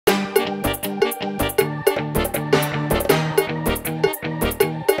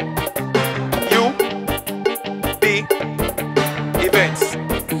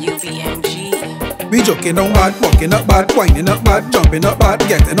joking down bad, walking up bad, winding up bad, jumping up bad,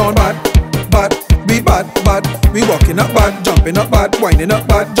 getting on bad. Bad, we bad, bad. We walking up bad, jumping up bad, winding up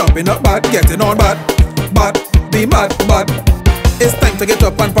bad, jumping up bad, getting on bad. Bad, we mad, bad. It's time to get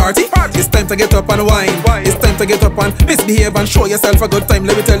up and party. It's time to get up and wine. It's time to get up and misbehave and show yourself a good time.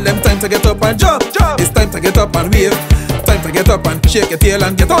 Let me tell them, time to get up and jump. It's time to get up and wave. Time to get up and shake your tail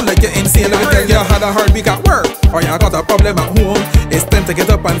and get on like you're insane. Let me tell you, had a hard week at work or you got a problem at home. It's time to get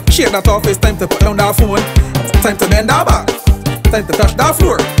up and shake that off. It's time to put down that phone. It's time to bend that back. Time to touch that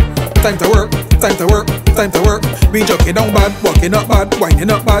floor. Time to work, time to work, time to work. We joking down bad, walking up bad,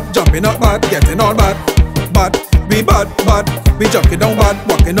 winding up bad, jumping up bad, getting on bad. Bad, we bad, bad. We joking down bad,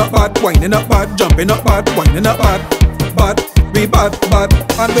 walking up bad, winding up bad, jumping up bad, winding up bad. Bad, we bad, bad.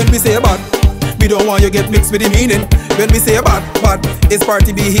 And when we say bad, we don't want you get mixed with the meaning. When we say bad, bad, it's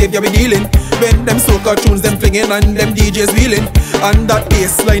party behavior we dealing. When them soca tunes them flinging and them DJs wheeling, and that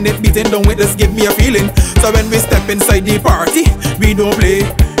bass line it beating down with us give me a feeling. So when we step inside the party, we don't play.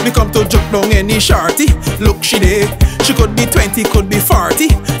 We come to juke down any shorty. Look she there, she could be 20, could be 40.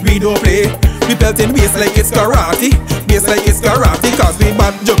 We don't play. We pelting waist like it's karate. Waist like it's karate. Cause we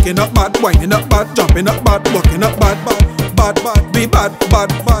bad, joking up bad, winding up bad, jumping up bad, walking up bad, bad. Bad, bad, we bad, bad,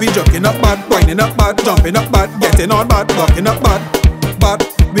 we joking up bad, winding up bad, jumping up bad, getting on bad, walking up bad. Bad,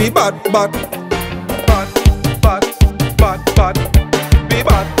 we bad, bad. Bad, bad, bad, bad. We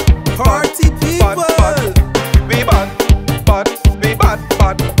bad. Party people. Bad, bad. We bad, bad, we bad,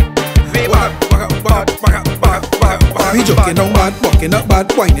 bad. We bad, bad, bad, bad, bad. We joking down bad, walking up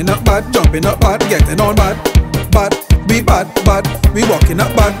bad, winding up bad, jumping up bad, getting on bad. Bad, we bad, bad. We walking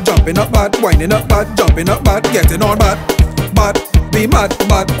up bad, jumping up bad, winding up bad, jumping up bad, getting on bad. Bad, we mad,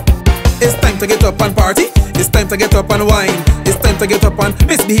 bad. It's time to get up and party. It's time to get up and wine. It's time to get up and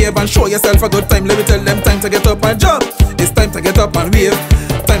misbehave and show yourself a good time. Let me tell them, time to get up and jump. It's time to get up and wave.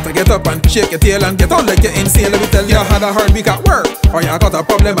 Time to get up and shake your tail and get on like you're insane. Let me tell you, had a hard week at work or you got a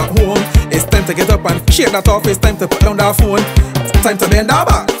problem at home. It's time to get up and shake that off. It's time to put down that phone. It's time to bend that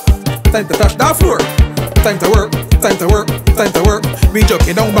back. Time to touch that floor. Time to work, time to work, time to work. We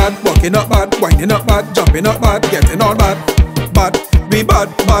joking down bad, walking up bad, winding up bad, jumping up bad, getting on bad. Bad, we bad,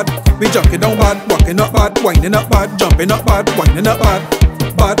 bad. We joking down bad, walking up bad, winding up bad, jumping up bad, winding up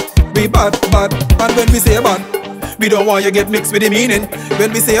bad. Bad, we bad, bad. And when we say bad, we don't want you get mixed with the meaning.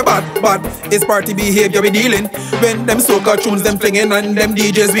 When we say bad, bad, it's party behavior we dealing. When them soca tunes them flinging and them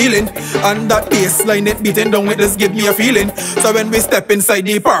DJs wheeling, and that bass line it beating down with us give me a feeling. So when we step inside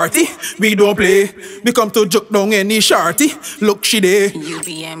the party, we don't play. We come to juke down any shorty. Look she there.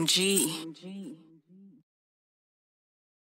 UBMG.